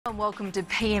And welcome to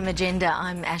PM Agenda.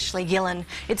 I'm Ashley Gillen.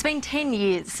 It's been 10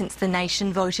 years since the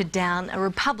nation voted down a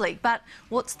republic, but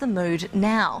what's the mood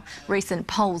now? Recent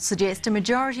polls suggest a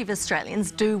majority of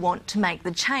Australians do want to make the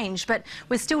change, but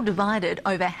we're still divided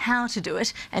over how to do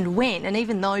it and when. And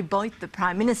even though both the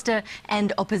Prime Minister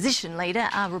and opposition leader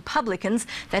are Republicans,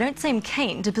 they don't seem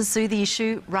keen to pursue the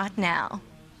issue right now.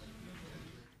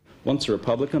 Once a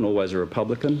Republican, always a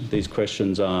Republican. These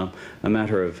questions are a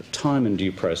matter of time and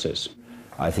due process.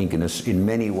 I think in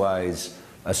many ways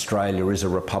Australia is a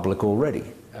republic already.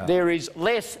 There is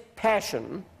less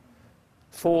passion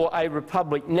for a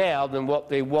republic now than what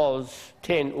there was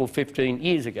 10 or 15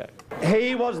 years ago.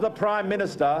 He was the Prime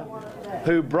Minister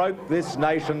who broke this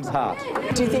nation's heart.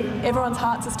 Do you think everyone's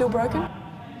hearts are still broken?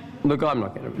 Look, I'm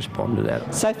not going to respond to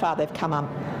that. So far they've come up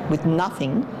with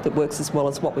nothing that works as well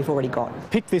as what we've already got.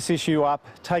 Pick this issue up,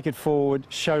 take it forward,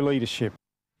 show leadership.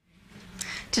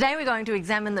 Today we're going to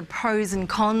examine the pros and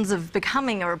cons of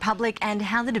becoming a republic and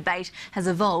how the debate has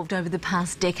evolved over the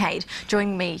past decade.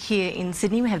 Joining me here in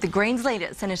Sydney we have the Greens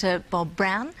leader, Senator Bob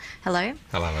Brown. Hello.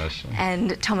 Hello, Ashley.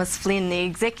 And Thomas Flynn, the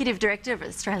Executive Director of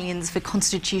Australians for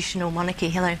Constitutional Monarchy.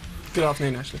 Hello. Good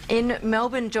afternoon, Ashley. In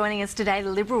Melbourne, joining us today,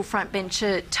 the Liberal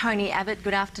frontbencher Tony Abbott.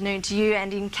 Good afternoon to you.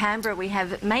 And in Canberra, we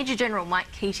have Major General Mike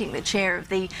Keating, the chair of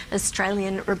the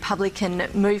Australian Republican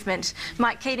Movement.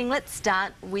 Mike Keating, let's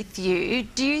start with you.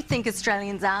 Do you think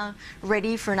Australians are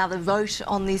ready for another vote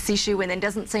on this issue when there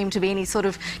doesn't seem to be any sort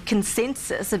of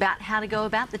consensus about how to go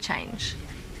about the change?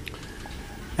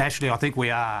 Ashley, I think we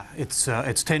are. It's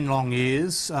 10 long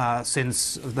years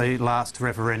since the last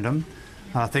referendum.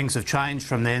 Things have changed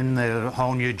from then. There are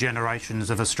whole new generations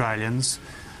of Australians.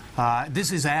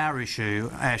 This is our issue,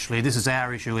 Ashley. This is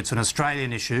our issue. It's an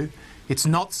Australian issue. It's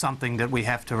not something that we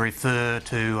have to refer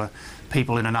to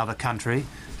people in another country.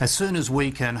 As soon as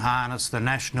we can harness the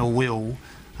national will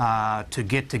to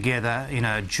get together in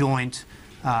a joint,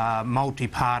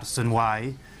 multi-partisan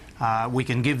way, we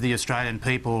can give the Australian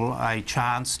people a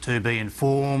chance to be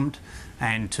informed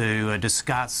and to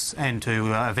discuss and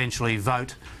to eventually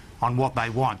vote on what they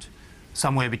want.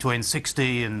 Somewhere between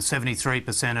 60 and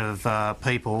 73% of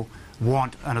people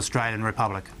want an Australian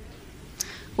republic.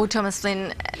 Well, Thomas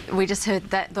Flynn, we just heard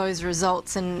those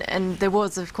results and there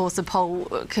was, of course, a poll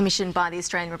commissioned by the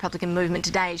Australian Republican Movement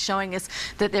today showing us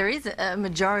that there is a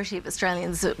majority of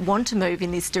Australians that want to move in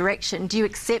this direction. Do you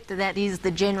accept that that is the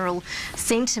general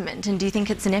sentiment, and do you think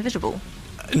it's inevitable?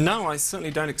 No, I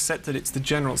certainly don't accept that it's the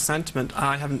general sentiment.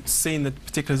 I haven't seen the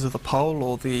particulars of the poll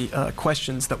or the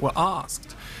questions that were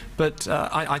asked, but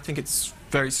I think it's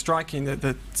very striking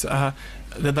that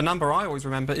the number I always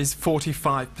remember is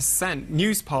 45%.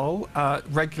 Newspoll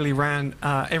regularly ran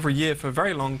every year for a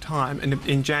very long time, and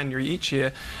in January each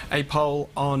year, a poll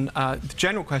on the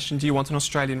general question, do you want an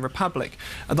Australian republic?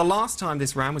 The last time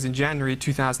this ran was in January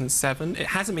 2007. It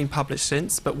hasn't been published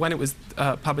since, but when it was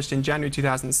published in January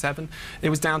 2007, it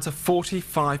was down to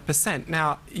 45%.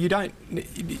 Now,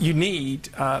 you need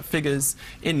figures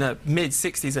in the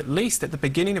mid-60s at least at the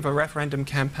beginning of a referendum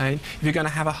campaign if you're going to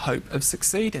have a hope of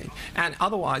succeeding. And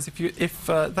otherwise, if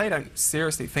they don't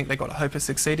seriously think they've got a hope of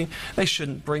succeeding, they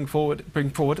shouldn't bring forward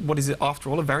what is, after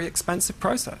all, a very expensive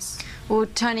process. Well,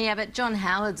 Tony Abbott, John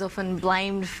Howard's often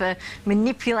blamed for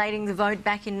manipulating the vote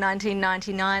back in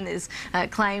 1999. There's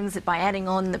claims that by adding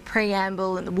on the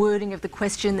preamble and the wording of the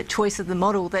question, the choice of the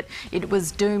model, that it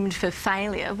was doomed for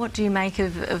failure. What do you make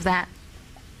of that?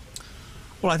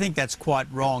 Well, I think that's quite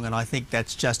wrong, and I think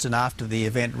that's just an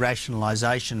after-the-event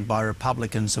rationalisation by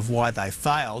Republicans of why they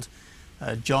failed.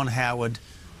 John Howard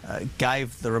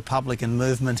gave the Republican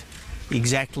movement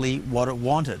exactly what it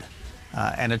wanted,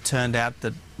 and it turned out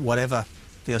that whatever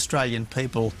the Australian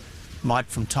people might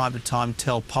from time to time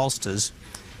tell pollsters,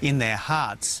 in their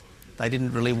hearts they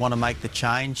didn't really want to make the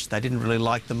change, they didn't really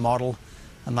like the model,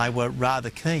 and they were rather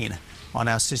keen on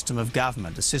our system of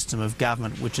government, a system of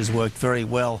government which has worked very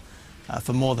well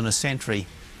for more than a century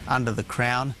under the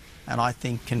Crown, and I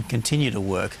think can continue to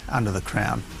work under the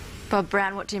Crown. Bob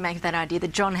Brown, what do you make of that idea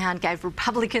that John Howard gave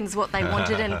Republicans what they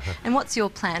wanted, and what's your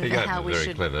plan for how we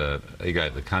should... He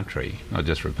gave the country, not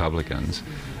just Republicans,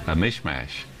 a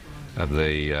mishmash of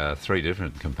the three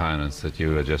different components that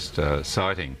you were just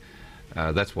citing.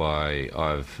 That's why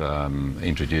I've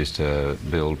introduced a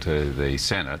bill to the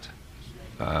Senate,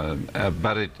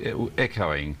 but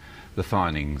echoing the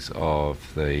findings of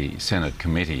the Senate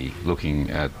committee looking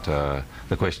at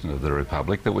the question of the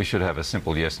Republic, that we should have a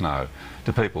simple yes-no.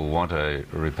 Do people want a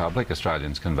Republic?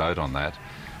 Australians can vote on that.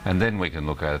 and then we can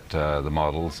look at the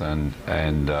models and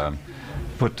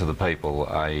put to the people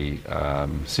a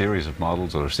series of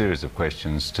models or a series of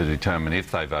questions to determine if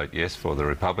they vote yes for the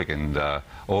Republic, and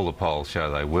all the polls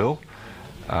show they will,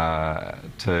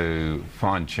 to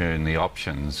fine-tune the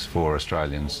options for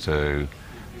Australians to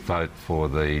vote for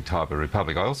the type of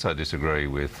Republic. I also disagree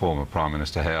with former Prime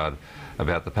Minister Howard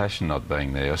about the passion not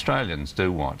being there. Australians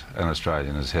do want an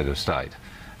Australian as head of state,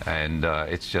 and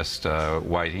it's just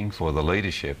waiting for the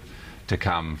leadership to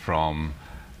come from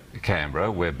Canberra,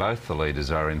 where both the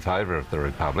leaders are in favour of the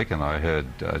Republic, and I heard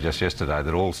just yesterday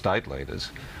that all state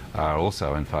leaders are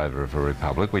also in favour of a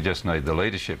Republic. We just need the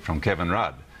leadership from Kevin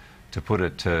Rudd to put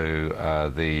it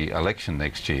to the election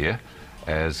next year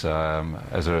as a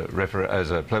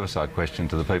plebiscite question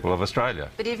to the people of Australia.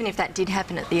 But even if that did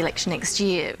happen at the election next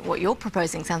year, what you're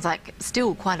proposing sounds like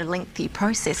still quite a lengthy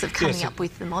process of coming up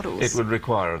with the models. It would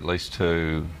require at least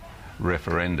 2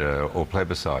 referenda or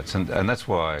plebiscites, and that's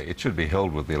why it should be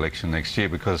held with the election next year,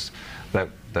 because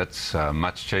that's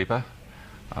much cheaper.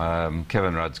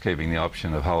 Kevin Rudd's keeping the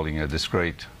option of holding a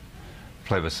discrete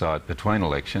plebiscite between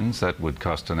elections. That would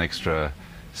cost an extra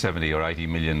 $70 or $80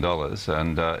 million,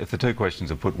 and if the 2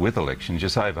 questions are put with elections, you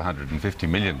save $150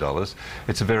 million.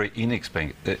 It's a very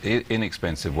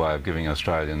inexpensive way of giving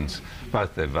Australians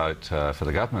both their vote for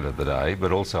the government of the day,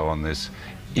 but also on this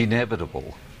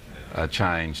inevitable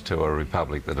change to a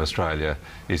Republic that Australia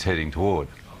is heading toward.